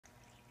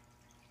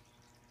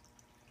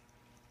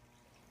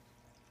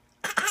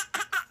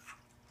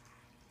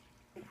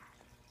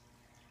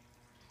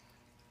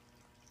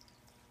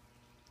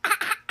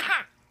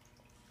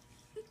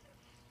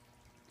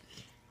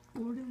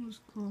Gordon was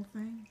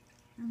coughing,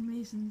 and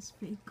Mason's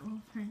fake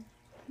coughing.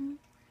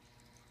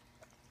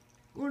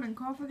 Gordon,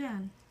 cough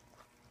again.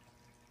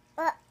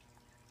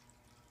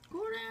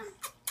 Gordon!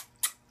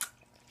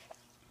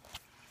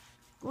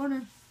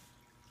 Gordon.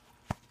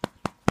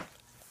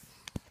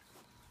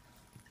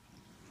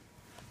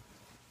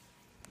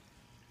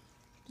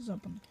 He's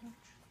up on the couch.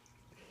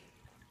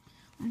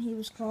 When he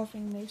was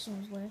coughing,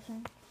 Mason was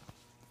laughing.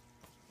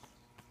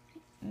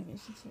 I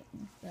guess he's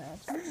hitting.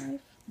 That's my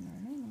knife.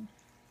 No.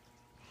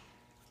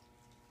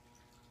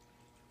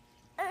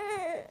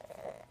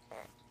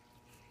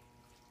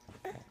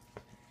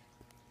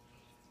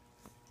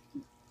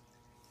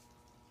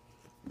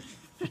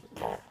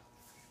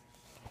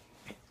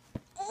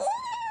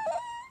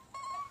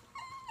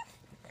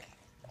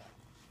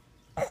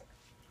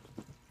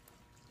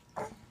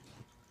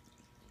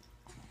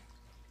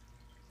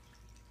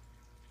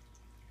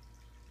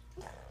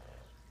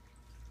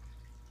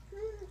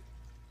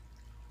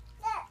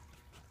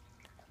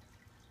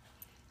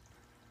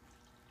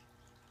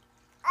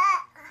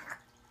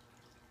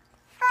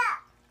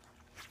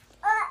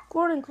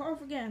 Gordon,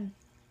 cough again.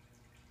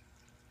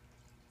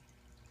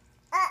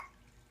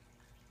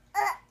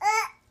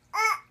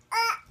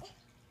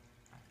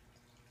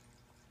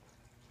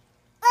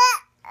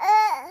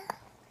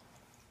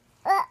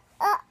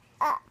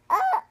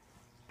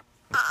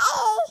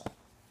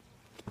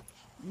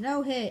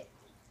 No hit.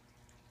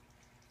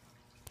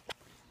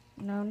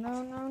 No.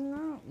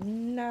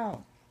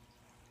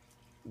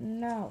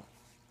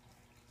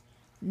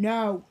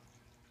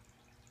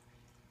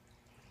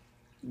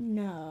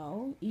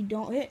 No, you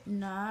don't hit.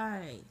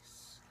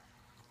 Nice.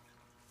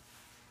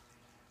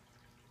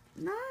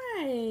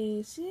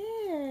 Nice.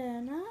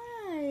 Yeah,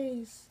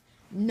 nice.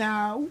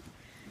 No.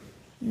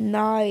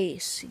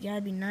 Nice. You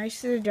gotta be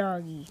nice to the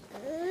doggy.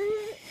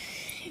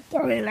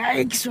 Doggy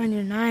likes when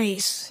you're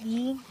nice.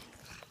 See?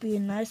 Be a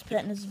nice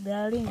pet in his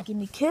belly and give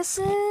me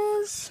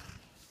kisses.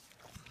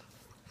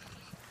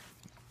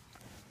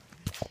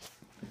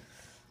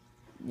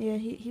 Yeah,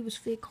 he was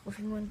fake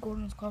coughing when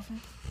Gordon was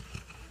coughing.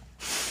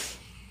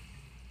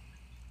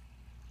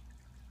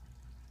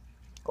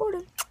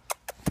 Gordon.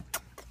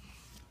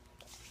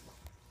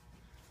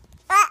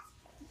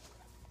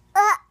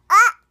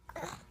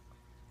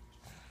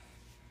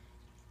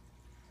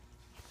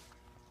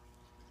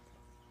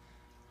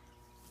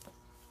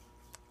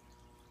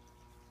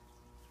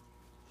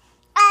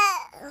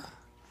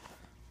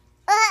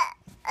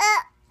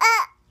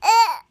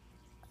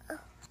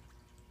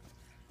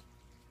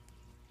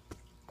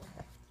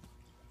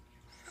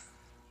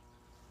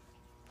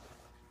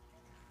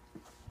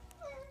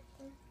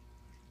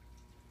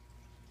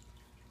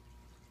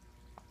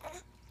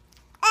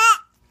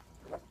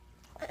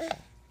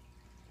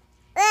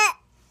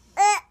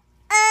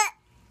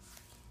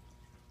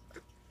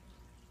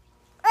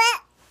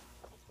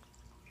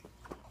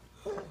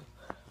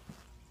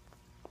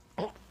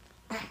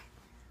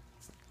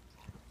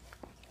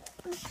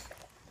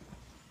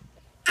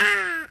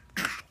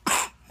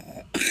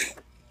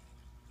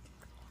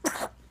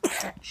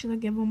 Should I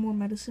give him more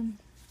medicine?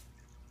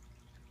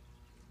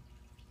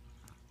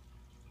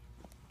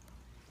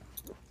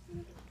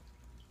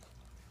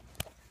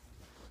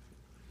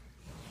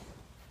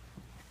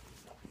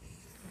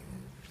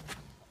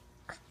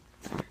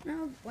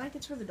 No,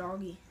 blankets for the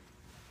doggy.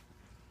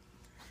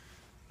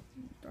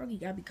 Doggy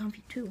gotta be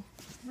comfy too.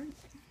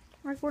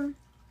 Right, Gordon?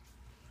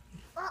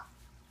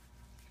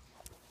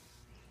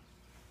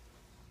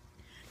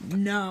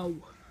 No.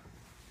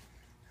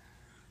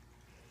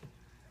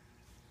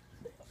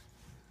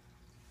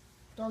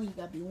 Doggy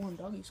gotta be warm.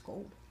 Doggy's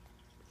cold.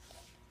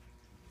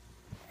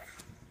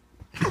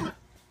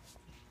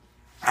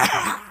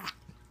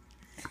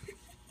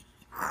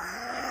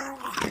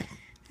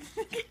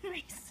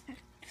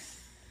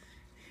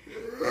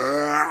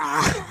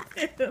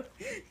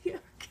 You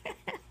okay?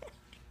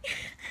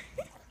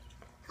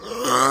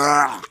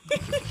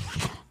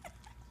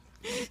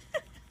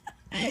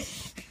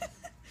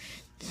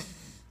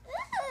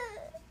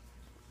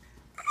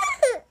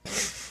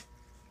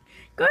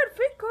 Good,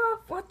 fake cough.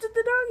 What did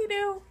the doggy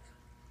do?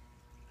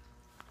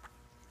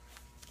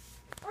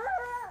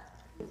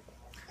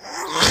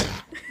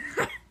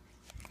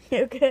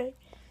 You okay?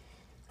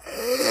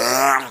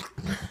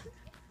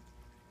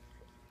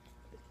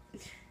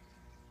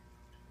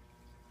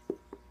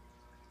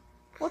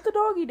 What the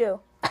doggy do?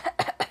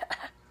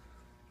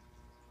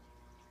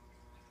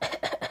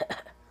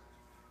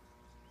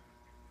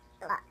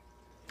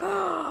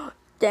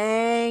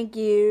 Thank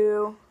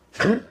you.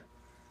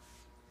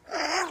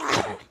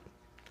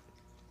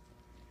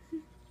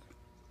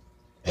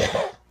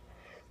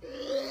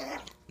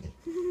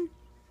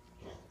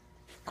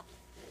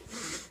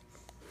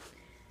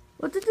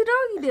 What did the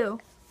doggy do?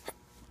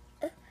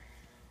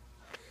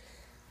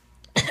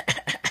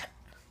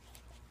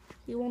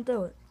 He won't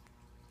do it.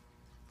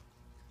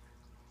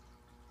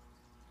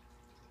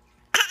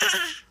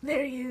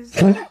 There he is.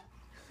 I'll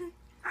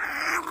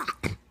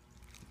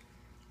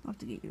have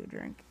to get you a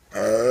drink.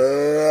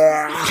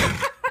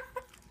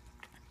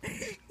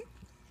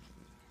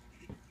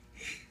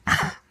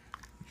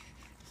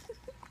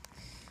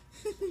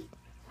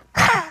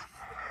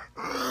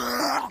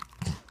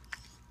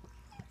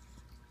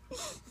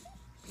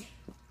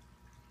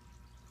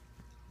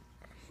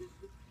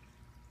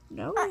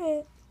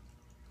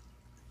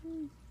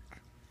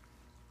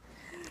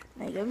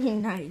 That'd be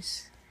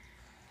nice.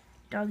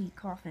 Doggy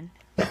coughing.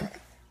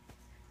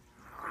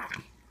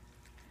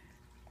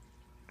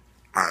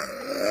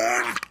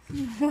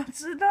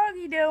 What's the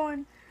doggy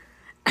doing?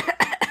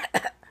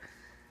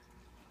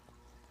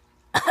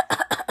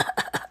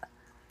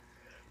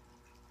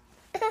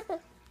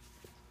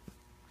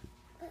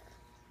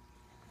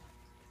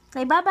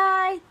 Say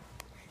bye-bye.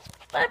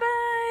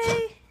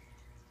 Bye-bye.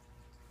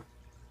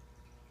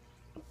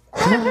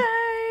 Bye-bye.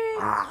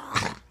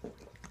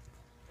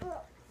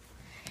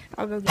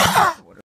 I'll go get it.